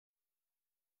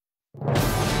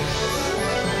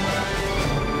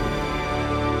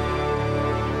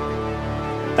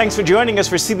Thanks for joining us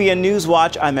for CBN News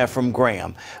Watch. I'm Ephraim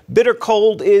Graham. Bitter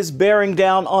cold is bearing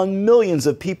down on millions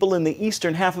of people in the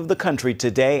eastern half of the country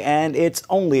today, and it's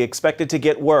only expected to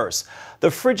get worse.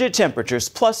 The frigid temperatures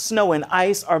plus snow and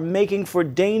ice are making for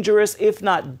dangerous, if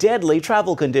not deadly,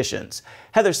 travel conditions.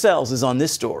 Heather Sells is on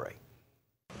this story.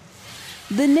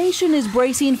 The nation is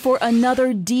bracing for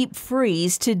another deep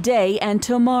freeze today and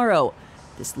tomorrow.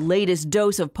 This latest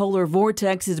dose of polar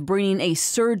vortex is bringing a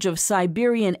surge of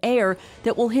Siberian air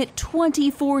that will hit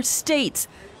 24 states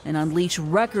and unleash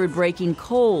record-breaking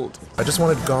cold. I just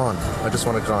want it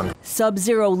gone.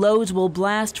 Sub-zero lows will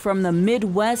blast from the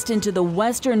Midwest into the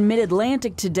western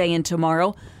mid-Atlantic today and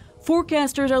tomorrow.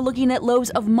 Forecasters are looking at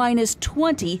lows of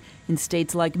 -20 in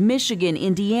states like Michigan,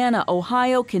 Indiana,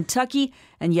 Ohio, Kentucky,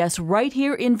 and yes, right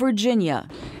here in Virginia.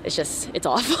 It's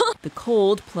awful. The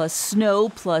cold plus snow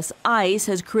plus ice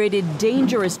has created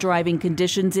dangerous driving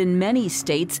conditions in many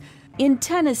states. In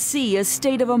Tennessee, a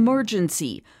state of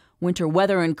emergency. Winter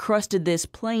weather encrusted this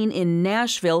plain in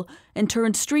Nashville and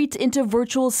turned streets into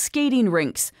virtual skating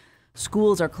rinks.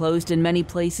 Schools are closed in many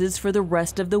places for the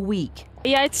rest of the week.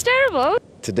 Yeah, it's terrible.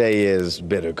 Today is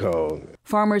bitter cold.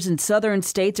 Farmers in southern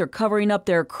states are covering up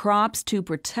their crops to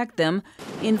protect them.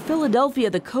 In Philadelphia,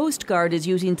 the Coast Guard is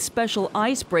using special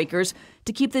icebreakers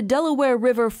to keep the Delaware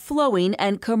River flowing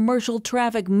and commercial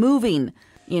traffic moving.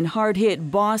 In hard-hit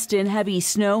Boston, heavy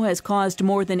snow has caused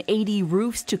more than 80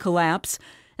 roofs to collapse.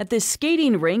 At this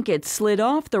skating rink, it slid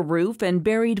off the roof and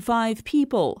buried 5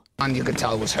 people. And you could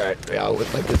tell it was hurt,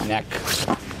 with like his neck.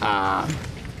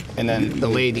 And then the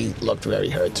lady looked very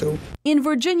hurt too. In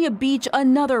Virginia Beach,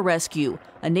 another rescue.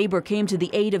 A neighbor came to the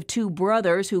aid of 2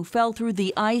 brothers who fell through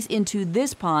the ice into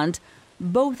this pond.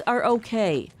 Both are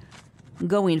okay.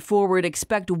 Going forward,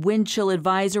 expect wind chill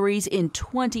advisories in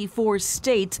 24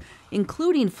 states,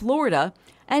 including Florida,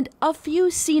 and a few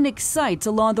scenic sights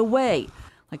along the way,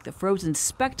 like the frozen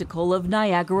spectacle of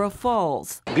Niagara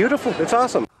Falls. Beautiful. It's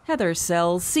awesome. Heather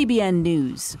Sells, CBN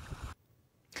News.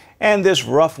 And this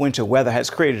rough winter weather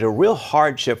has created a real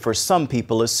hardship for some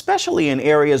people, especially in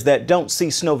areas that don't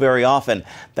see snow very often.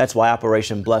 That's why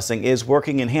Operation Blessing is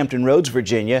working in Hampton Roads,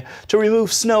 Virginia, to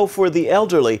remove snow for the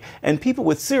elderly and people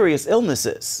with serious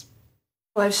illnesses.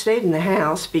 Well, I've stayed in the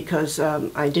house because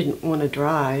I didn't want to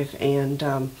drive,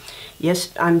 and yes,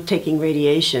 I'm taking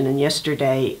radiation, and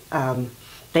yesterday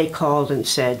they called and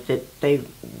said that they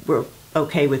were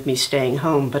okay with me staying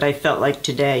home, but I felt like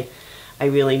today I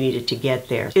really needed to get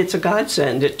there. It's a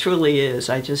godsend, it truly is.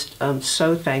 I'm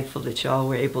so thankful that y'all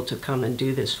were able to come and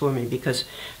do this for me, because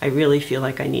I really feel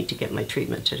like I need to get my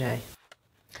treatment today.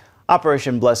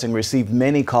 Operation Blessing received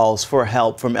many calls for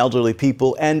help from elderly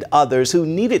people and others who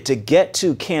needed to get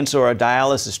to cancer or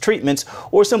dialysis treatments,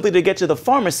 or simply to get to the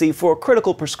pharmacy for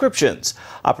critical prescriptions.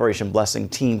 Operation Blessing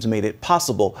teams made it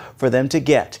possible for them to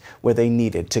get where they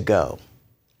needed to go.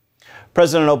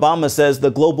 President Obama says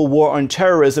the global war on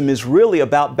terrorism is really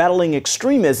about battling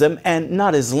extremism and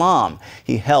not Islam.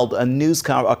 He held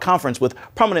a conference with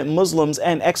prominent Muslims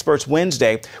and experts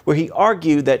Wednesday, where he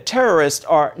argued that terrorists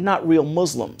are not real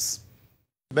Muslims.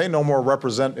 They no more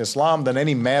represent Islam than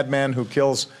any madman who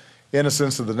kills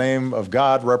innocents in the name of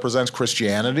God represents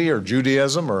Christianity or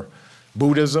Judaism or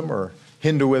Buddhism or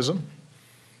Hinduism.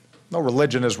 No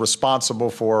religion is responsible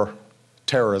for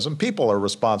terrorism. People are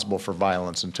responsible for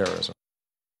violence and terrorism.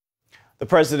 The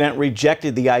president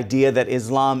rejected the idea that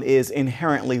Islam is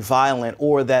inherently violent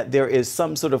or that there is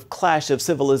some sort of clash of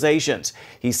civilizations.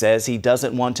 He says he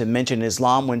doesn't want to mention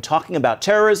Islam when talking about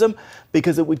terrorism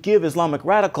because it would give Islamic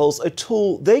radicals a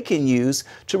tool they can use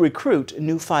to recruit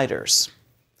new fighters.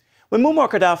 When Muammar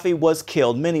Gaddafi was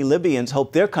killed, many Libyans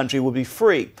hoped their country would be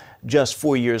free. Just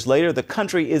 4 years later, the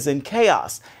country is in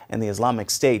chaos, and the Islamic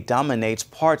State dominates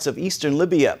parts of eastern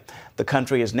Libya. The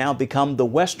country has now become the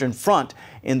Western Front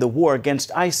in the war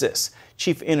against ISIS.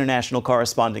 Chief International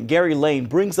Correspondent Gary Lane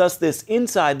brings us this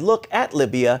inside look at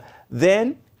Libya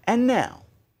then and now.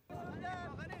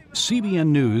 CBN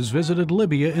News visited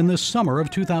Libya in the summer of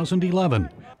 2011,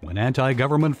 when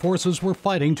anti-government forces were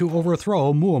fighting to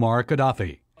overthrow Muammar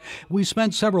Gaddafi. We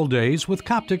spent several days with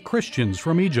Coptic Christians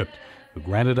from Egypt, who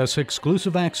granted us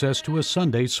exclusive access to a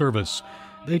Sunday service.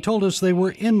 They told us they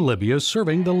were in Libya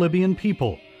serving the Libyan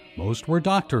people. Most were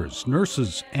doctors,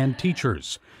 nurses, and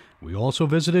teachers. We also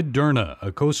visited Derna,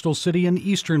 a coastal city in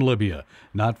eastern Libya,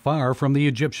 not far from the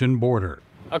Egyptian border.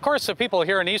 Of course, the people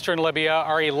here in eastern Libya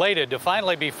are elated to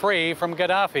finally be free from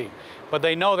Gaddafi, but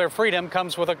they know their freedom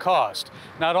comes with a cost,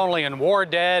 not only in war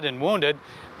dead and wounded,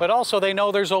 but also they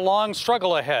know there's a long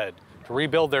struggle ahead to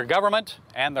rebuild their government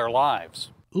and their lives.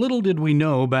 Little did we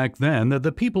know back then that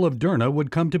the people of Derna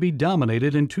would come to be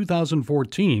dominated in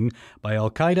 2014 by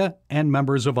al-Qaeda and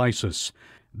members of ISIS.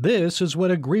 This is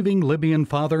what a grieving Libyan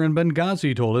father in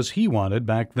Benghazi told us he wanted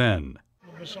back then.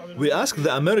 We ask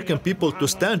the American people to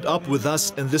stand up with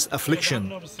us in this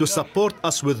affliction, to support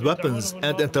us with weapons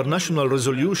and international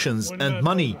resolutions and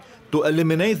money to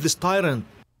eliminate this tyrant.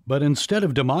 But instead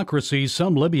of democracy,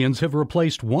 some Libyans have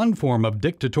replaced one form of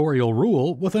dictatorial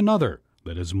rule with another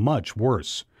that is much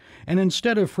worse. And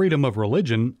instead of freedom of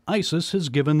religion, ISIS has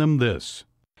given them this.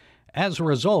 As a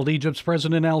result, Egypt's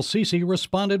President al-Sisi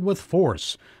responded with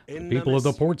force. The people of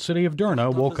the port city of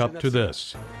Derna woke up to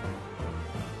this.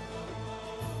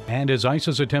 And as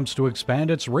ISIS attempts to expand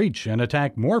its reach and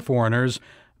attack more foreigners,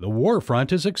 the war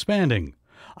front is expanding.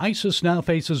 ISIS now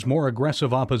faces more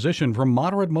aggressive opposition from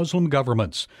moderate Muslim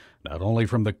governments, not only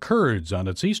from the Kurds on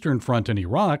its eastern front in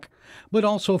Iraq, but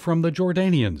also from the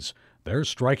Jordanians. They're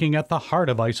striking at the heart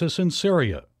of ISIS in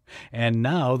Syria. And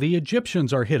now the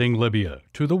Egyptians are hitting Libya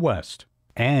to the west.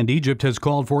 And Egypt has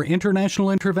called for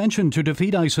international intervention to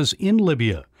defeat ISIS in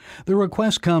Libya. The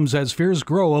request comes as fears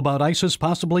grow about ISIS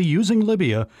possibly using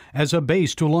Libya as a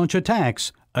base to launch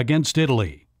attacks against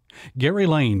Italy. Gary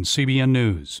Lane, CBN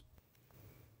News.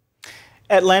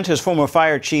 Atlanta's former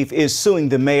fire chief is suing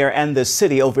the mayor and the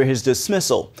city over his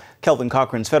dismissal. Kelvin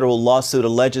Cochran's federal lawsuit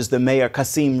alleges the mayor,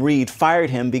 Kasim Reed, fired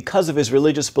him because of his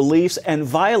religious beliefs and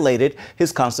violated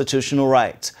his constitutional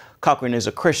rights. Cochran is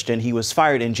a Christian. He was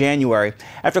fired in January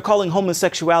after calling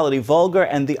homosexuality vulgar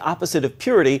and the opposite of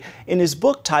purity in his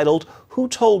book titled Who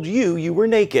Told You You Were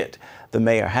Naked? The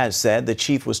mayor has said the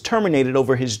chief was terminated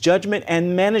over his judgment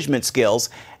and management skills,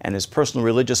 and his personal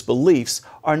religious beliefs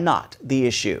are not the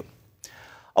issue.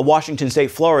 A Washington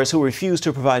state florist who refused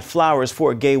to provide flowers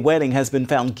for a gay wedding has been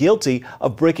found guilty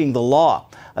of breaking the law.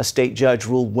 A state judge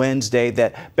ruled Wednesday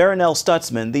that Baronelle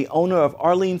Stutzman, the owner of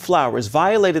Arlene Flowers,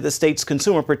 violated the state's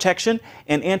consumer protection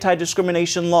and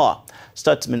anti-discrimination law.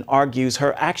 Stutzman argues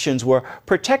her actions were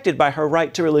protected by her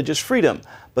right to religious freedom.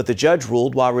 But the judge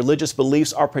ruled while religious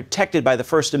beliefs are protected by the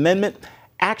First Amendment,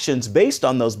 actions based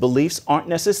on those beliefs aren't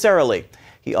necessarily.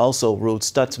 He also ruled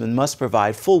Stutzman must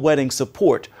provide full wedding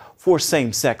support for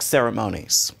same-sex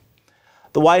ceremonies.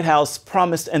 The White House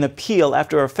promised an appeal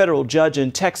after a federal judge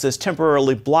in Texas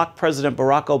temporarily blocked President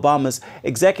Barack Obama's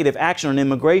executive action on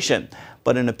immigration.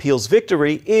 But an appeal's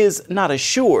victory is not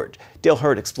assured. Dale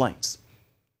Hurd explains.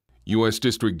 U.S.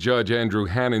 District Judge Andrew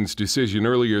Hannon's decision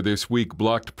earlier this week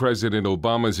blocked President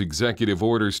Obama's executive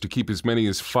orders to keep as many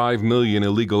as 5 million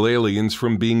illegal aliens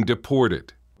from being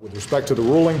deported. With respect to the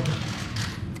ruling,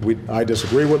 I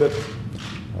disagree with it.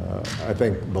 I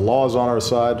think the law is on our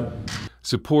side.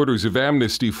 Supporters of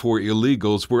amnesty for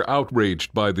illegals were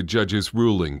outraged by the judge's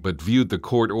ruling, but viewed the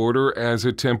court order as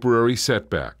a temporary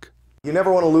setback. You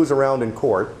never want to lose a round in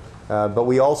court, but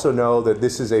we also know that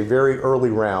this is a very early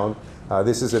round.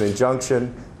 This is an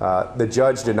injunction. The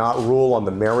judge did not rule on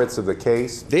the merits of the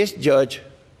case. This judge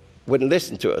wouldn't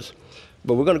listen to us,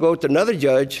 but we're going to go to another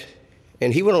judge,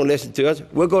 and he won't listen to us.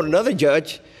 We'll go to another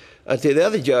judge until the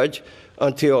other judge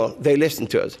until they listen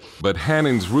to us. But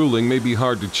Hannon's ruling may be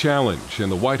hard to challenge,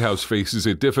 and the White House faces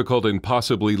a difficult and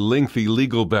possibly lengthy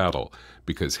legal battle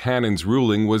because Hannon's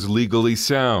ruling was legally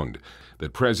sound,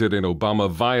 that President Obama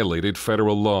violated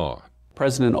federal law. The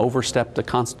president overstepped the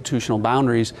constitutional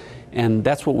boundaries, and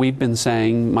that's what we've been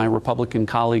saying, my Republican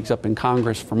colleagues up in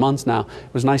Congress, for months now.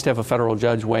 It was nice to have a federal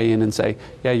judge weigh in and say,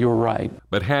 yeah, you were right.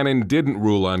 But Hannon didn't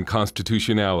rule on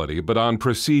constitutionality, but on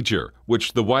procedure,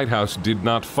 which the White House did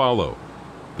not follow.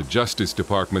 The Justice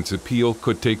Department's appeal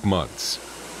could take months.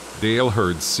 Dale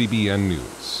Hurd, CBN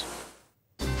News.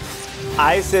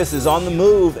 ISIS is on the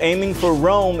move, aiming for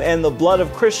Rome, and the blood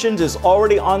of Christians is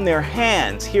already on their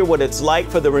hands. Hear what it's like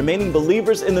for the remaining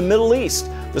believers in the Middle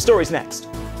East. The story's next.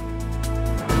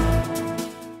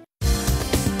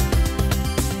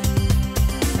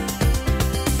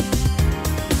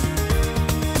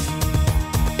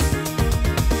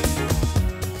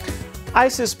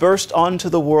 ISIS burst onto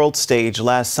the world stage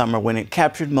last summer when it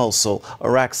captured Mosul,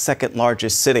 Iraq's second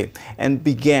largest city, and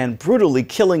began brutally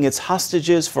killing its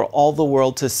hostages for all the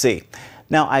world to see.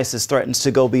 Now ISIS threatens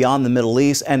to go beyond the Middle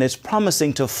East and is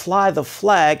promising to fly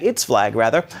its flag,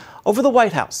 over the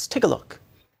White House. Take a look.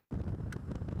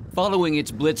 Following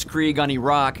its blitzkrieg on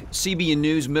Iraq, CBN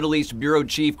News Middle East Bureau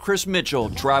Chief Chris Mitchell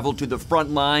traveled to the front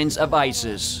lines of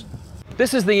ISIS.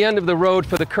 This is the end of the road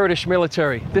for the Kurdish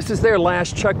military. This is their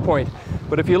last checkpoint.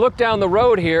 But if you look down the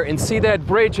road here and see that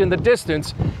bridge in the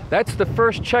distance, that's the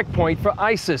first checkpoint for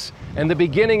ISIS and the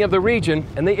beginning of the region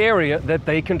and the area that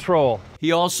they control.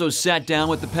 He also sat down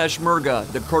with the Peshmerga,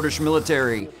 the Kurdish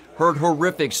military, heard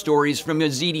horrific stories from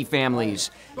Yazidi families,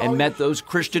 and met those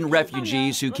Christian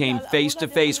refugees who came face to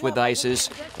face with ISIS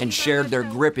and shared their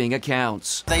gripping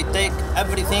accounts. They take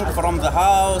everything from the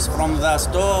house, from the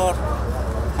store,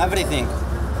 everything.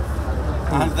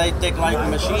 And they take like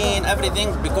machine, everything,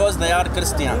 because they are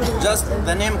Christian. Just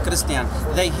the name Christian.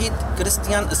 They hate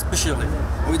Christian especially.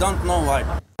 We don't know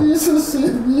why. Jesus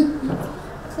save me.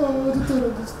 Oh, the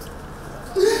terrorists.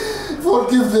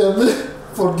 Forgive them.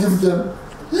 Forgive them.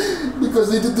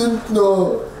 Because they didn't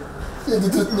know. They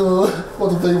didn't know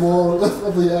what they were,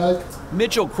 what they act.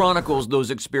 Mitchell chronicles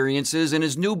those experiences in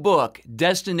his new book,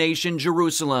 Destination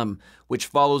Jerusalem, which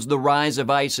follows the rise of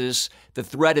ISIS, the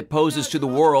threat it poses to the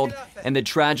world, and the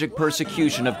tragic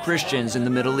persecution of Christians in the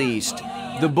Middle East.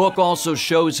 The book also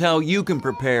shows how you can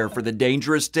prepare for the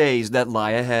dangerous days that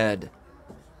lie ahead.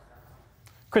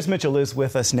 Chris Mitchell is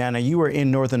with us now. Now, you were in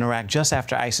northern Iraq just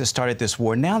after ISIS started this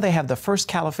war. Now they have the first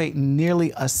caliphate in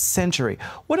nearly a century.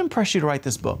 What impressed you to write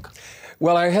this book?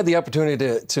 Well, I had the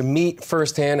opportunity to meet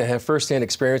firsthand and have firsthand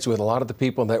experience with a lot of the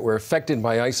people that were affected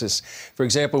by ISIS. For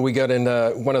example, we got in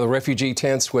one of the refugee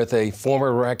tents with a former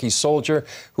Iraqi soldier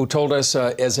who told us,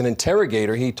 as an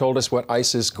interrogator, he told us what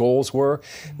ISIS goals were.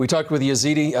 We talked with a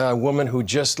Yazidi woman who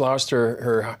just lost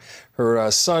her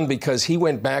son because he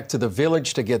went back to the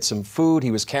village to get some food.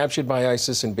 He was captured by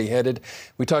ISIS and beheaded.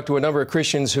 We talked to a number of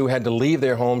Christians who had to leave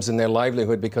their homes and their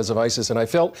livelihood because of ISIS. And I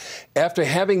felt after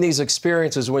having these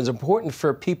experiences, it was important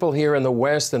for people here in the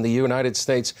West and the United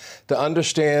States to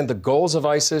understand the goals of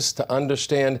ISIS, to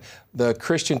understand the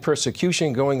Christian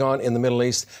persecution going on in the Middle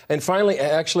East, and finally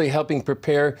actually helping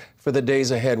prepare for the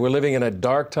days ahead. We're living in a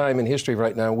dark time in history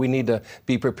right now. We need to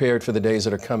be prepared for the days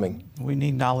that are coming. We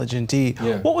need knowledge indeed.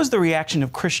 Yeah. What was the reaction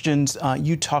of Christians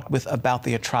you talked with about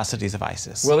the atrocities of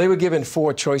ISIS? Well, they were given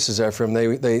four choices, Ephraim.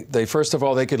 They first of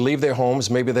all, they could leave their homes,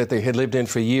 maybe that they had lived in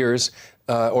for years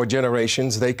or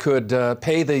generations. They could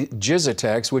pay the jizya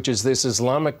tax, which is this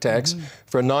Islamic tax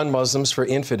for non-Muslims, for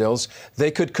infidels.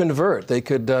 They could convert. They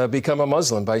could become a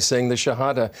Muslim by saying the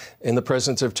Shahada in the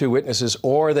presence of two witnesses,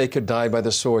 or they could die by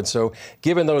the sword. So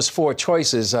given those four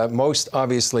choices, most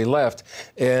obviously left.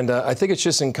 And I think it's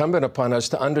just incumbent upon us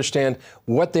to understand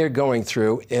what they're going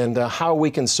through and how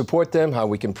we can support them, how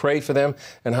we can pray for them,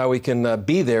 and how we can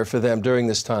be there for them during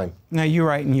this time. Now, you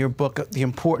write in your book the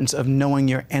importance of knowing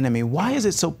your enemy. Why is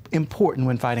it so important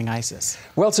when fighting ISIS?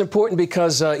 Well, it's important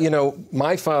because, you know,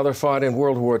 my father fought in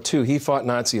World War II. He fought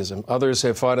Nazism. Others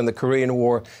have fought in the Korean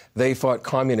War. They fought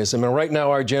communism. And right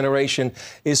now, our generation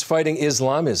is fighting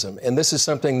Islamism. And this is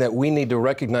something that we need to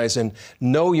recognize and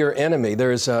know your enemy.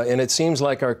 There's, and it seems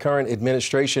like our current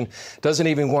administration doesn't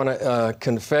even want to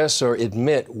confess or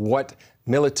admit what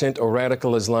militant or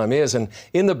radical Islam is. And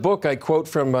in the book, I quote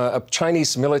from a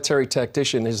Chinese military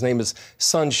tactician. His name is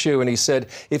Sun Shu, and he said,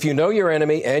 "If you know your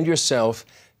enemy and yourself,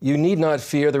 you need not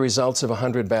fear the results of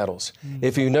 100 battles.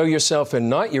 If you know yourself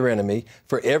and not your enemy,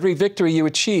 for every victory you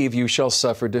achieve, you shall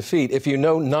suffer defeat. If you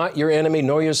know not your enemy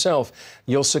nor yourself,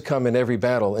 you'll succumb in every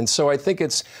battle." And so I think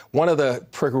it's one of the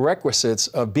prerequisites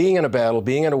of being in a battle,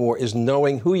 being in a war, is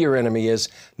knowing who your enemy is,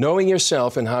 knowing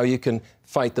yourself and how you can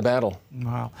fight the battle.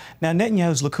 Wow. Now,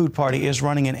 Netanyahu's Likud party is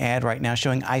running an ad right now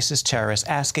showing ISIS terrorists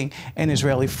asking an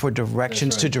Israeli for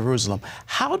directions to Jerusalem.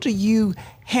 How do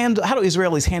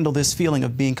Israelis handle this feeling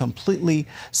of being completely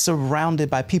surrounded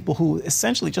by people who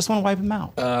essentially just want to wipe them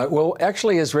out? Well,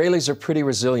 actually, Israelis are pretty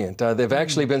resilient. They've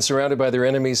actually been surrounded by their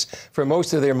enemies for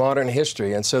most of their modern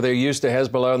history, and so they're used to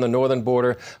Hezbollah on the northern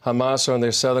border, Hamas on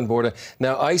their southern border.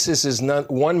 Now, ISIS is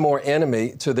not one more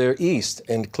enemy to their east,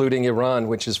 including Iran,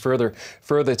 which is further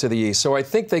to the east. So I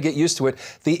think they get used to it.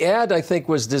 The ad, I think,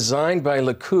 was designed by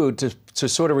Likud to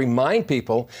sort of remind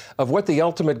people of what the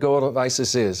ultimate goal of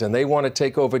ISIS is. And they want to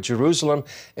take over Jerusalem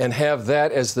and have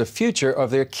that as the future of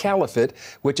their caliphate,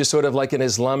 which is sort of like an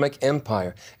Islamic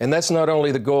empire. And that's not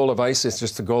only the goal of ISIS,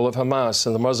 just the goal of Hamas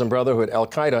and the Muslim Brotherhood,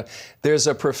 Al-Qaeda. There's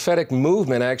a prophetic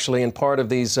movement actually in part of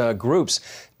these groups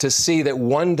to see that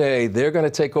one day they're going to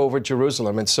take over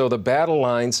Jerusalem. And so the battle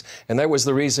lines, and that was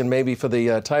the reason maybe for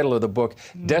the title of the book,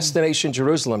 Destination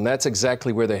Jerusalem, that's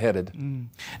exactly where they're headed.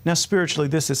 Now, spiritually,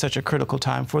 this is such a critical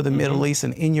time for the Middle East,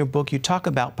 and in your book you talk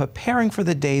about preparing for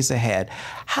the days ahead.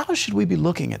 How should we be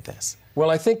looking at this? Well,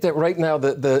 I think that right now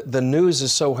the news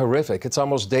is so horrific. It's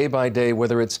almost day by day,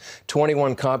 whether it's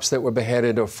 21 cops that were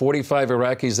beheaded or 45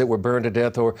 Iraqis that were burned to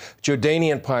death or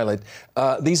Jordanian pilot.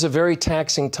 These are very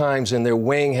taxing times, and they're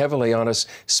weighing heavily on us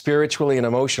spiritually and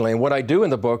emotionally. And what I do in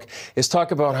the book is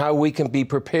talk about how we can be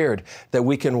prepared, that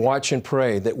we can watch and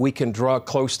pray, that we can draw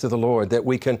close to the Lord, that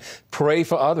we can pray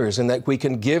for others, and that we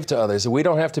can give to others. We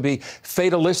don't have to be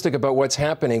fatalistic about what's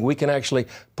happening. We can actually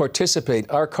participate.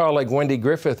 Our colleague Wendy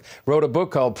Griffith wrote a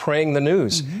book called Praying the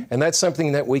News, and that's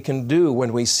something that we can do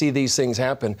when we see these things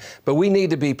happen. But we need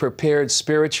to be prepared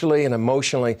spiritually and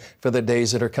emotionally for the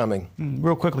days that are coming.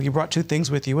 Real quickly, you brought two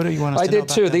things with you. What do you want us to know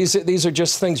about? I did too. These are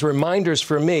just things, reminders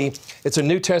for me. It's a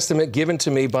New Testament given to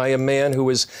me by a man who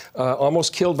was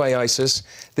almost killed by ISIS.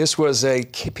 This was a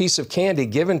piece of candy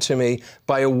given to me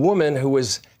by a woman who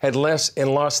had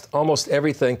lost almost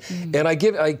everything. And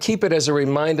I keep it as a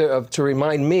reminder to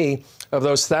remind me of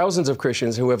those thousands of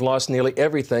Christians who have lost nearly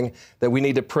everything, that we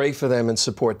need to pray for them and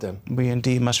support them. We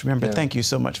indeed must remember. Yeah. Thank you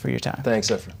so much for your time.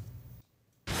 Thanks, Ephraim.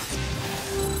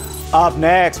 Up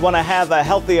next, want to have a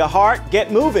healthier heart? Get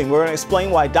moving. We're going to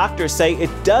explain why doctors say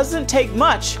it doesn't take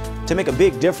much to make a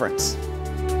big difference.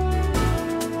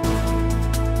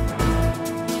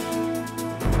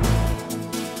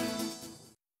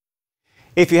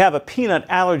 If you have a peanut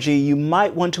allergy, you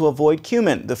might want to avoid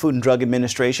cumin. The Food and Drug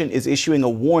Administration is issuing a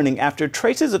warning after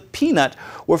traces of peanut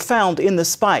were found in the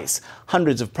spice.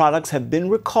 Hundreds of products have been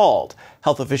recalled.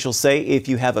 Health officials say if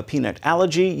you have a peanut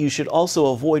allergy, you should also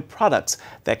avoid products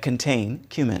that contain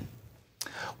cumin.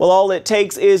 Well, all it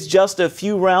takes is just a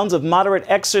few rounds of moderate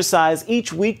exercise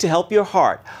each week to help your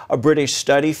heart. A British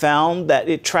study found that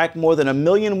it tracked more than 1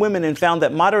 million women and found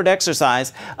that moderate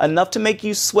exercise, enough to make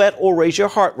you sweat or raise your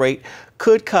heart rate,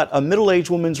 could cut a middle-aged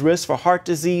woman's risk for heart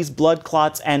disease, blood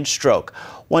clots, and stroke.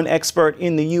 One expert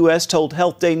in the U.S. told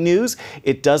Health Day News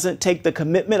it doesn't take the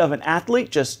commitment of an athlete.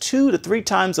 Just 2 to 3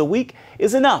 times a week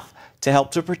is enough to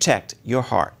help to protect your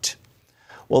heart.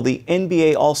 Well, the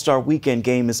NBA All-Star Weekend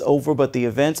game is over, but the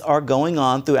events are going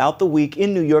on throughout the week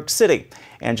in New York City.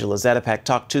 Angela Zadapak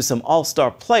talked to some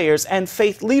All-Star players and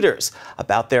faith leaders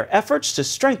about their efforts to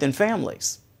strengthen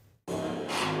families.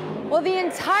 Well, the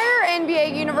entire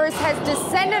NBA universe has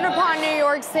descended upon New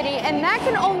York City, and that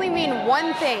can only mean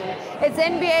one thing. It's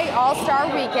NBA All-Star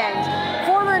Weekend.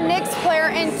 Former Knicks player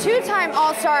and 2-time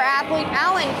All-Star athlete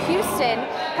Allen Houston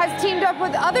has teamed up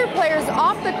with other players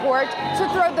off the court to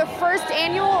throw the first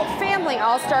annual Family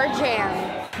All-Star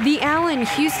Jam. The Allen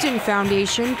Houston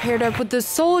Foundation paired up with the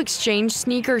Soul Exchange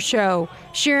Sneaker Show,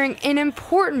 sharing an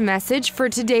important message for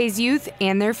today's youth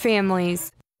and their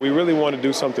families. We really want to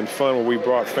do something fun where we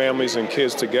brought families and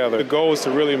kids together. The goal is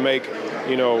to really make,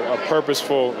 a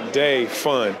purposeful day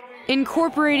fun.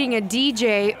 Incorporating a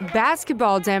DJ,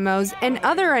 basketball demos, and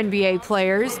other NBA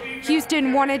players,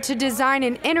 Houston wanted to design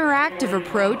an interactive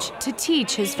approach to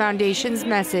teach his foundation's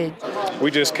message. We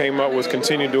just came up with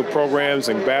continue to do programs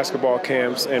and basketball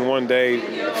camps, and one day,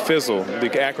 FIZZLE,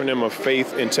 the acronym of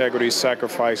Faith, Integrity,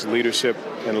 Sacrifice, Leadership,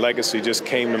 and Legacy, just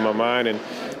came to my mind, and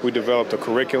we developed a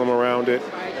curriculum around it.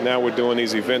 Now we're doing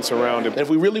these events around it. If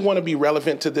we really want to be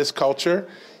relevant to this culture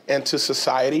and to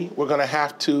society, we're going to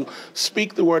have to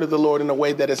speak the word of the Lord in a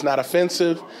way that is not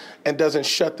offensive and doesn't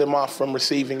shut them off from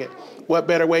receiving it. What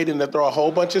better way than to throw a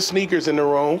whole bunch of sneakers in the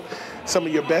room, some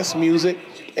of your best music,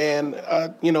 and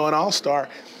an all-star,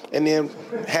 and then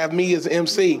have me as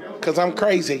MC, because I'm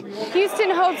crazy. Houston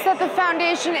hopes that the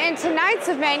foundation and tonight's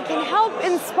event can help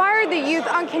inspire the youth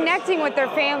on connecting with their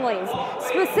families,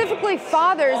 specifically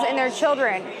fathers and their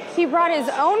children. He brought his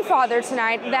own father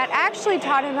tonight that actually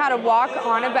taught him how to walk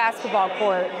on a basketball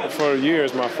court. For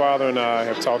years, my father and I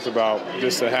have talked about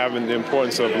just having the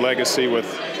importance of legacy,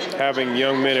 with having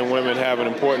young men and women have an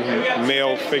important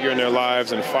male figure in their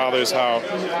lives, and fathers, how,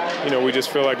 we just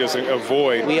feel like there's a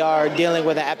void. We are dealing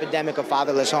with an epidemic of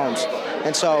fatherless homes.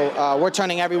 And so we're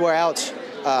turning everywhere else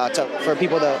for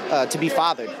people to be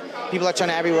fathered. People are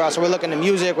turning everywhere else. So we're looking to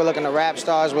music, we're looking to rap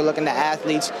stars, we're looking to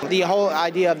athletes. The whole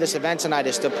idea of this event tonight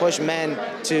is to push men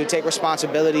to take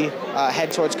responsibility,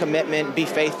 head towards commitment, be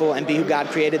faithful, and be who God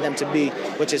created them to be,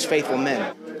 which is faithful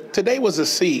men. Today was a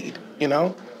seed,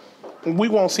 We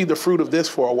won't see the fruit of this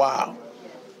for a while,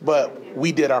 but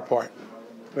we did our part,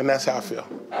 and that's how I feel.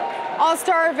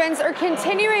 All-Star events are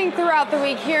continuing throughout the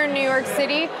week here in New York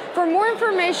City. For more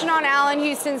information on Allen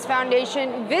Houston's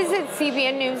foundation, visit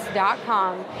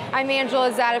CBNnews.com. I'm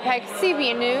Angela Zadapak,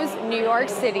 CBN News, New York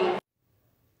City.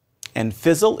 And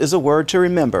FIZZLE is a word to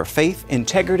remember: faith,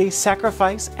 integrity,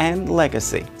 sacrifice, and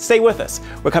legacy. Stay with us.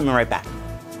 We're coming right back.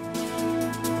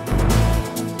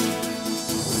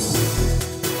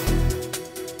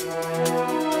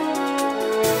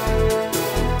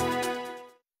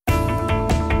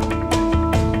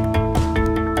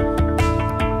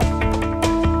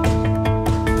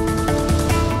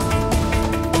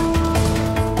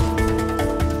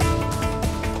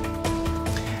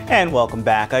 And welcome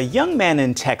back. A young man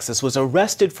in Texas was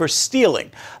arrested for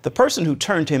stealing. The person who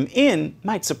turned him in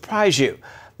might surprise you.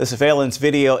 The surveillance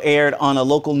video aired on a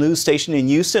local news station in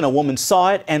Houston. A woman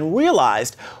saw it and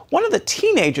realized one of the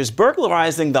teenagers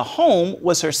burglarizing the home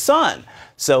was her son.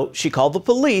 So she called the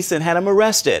police and had him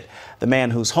arrested. The man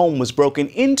whose home was broken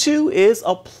into is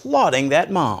applauding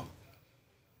that mom.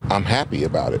 I'm happy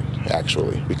about it,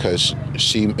 actually, because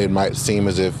it might seem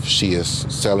as if she is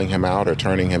selling him out or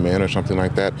turning him in or something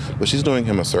like that, but she's doing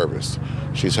him a service.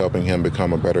 She's helping him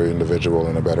become a better individual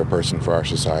and a better person for our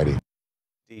society.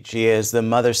 She is. The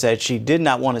mother said she did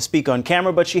not want to speak on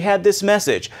camera, but she had this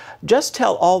message. Just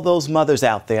tell all those mothers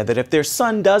out there that if their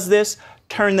son does this,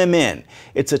 turn them in.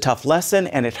 It's a tough lesson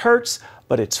and it hurts,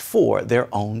 but it's for their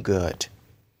own good.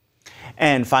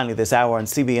 And finally this hour on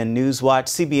CBN News Watch,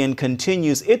 CBN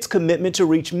continues its commitment to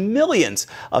reach millions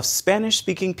of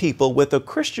Spanish-speaking people with a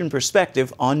Christian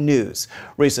perspective on news.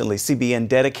 Recently, CBN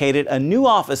dedicated a new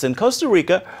office in Costa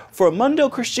Rica for Mundo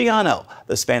Cristiano,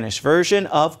 the Spanish version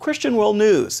of Christian World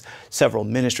News. Several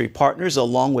ministry partners,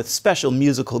 along with special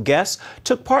musical guests,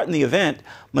 took part in the event.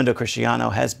 Mundo Cristiano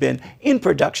has been in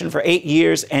production for 8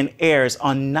 years and airs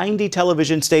on 90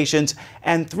 television stations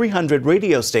and 300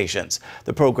 radio stations.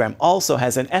 The program also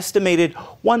has an estimated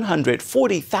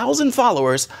 140,000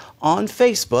 followers on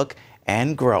Facebook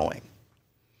and growing.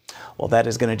 Well, that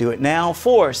is going to do it now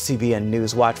for CBN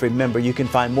News Watch. Remember, you can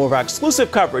find more of our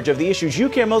exclusive coverage of the issues you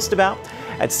care most about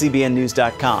at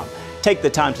cbnnews.com. Take the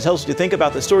time to tell us what you think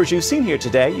about the stories you've seen here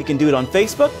today. You can do it on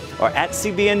Facebook or at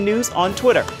CBN News on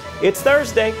Twitter. It's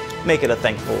Thursday. Make it a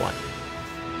thankful one.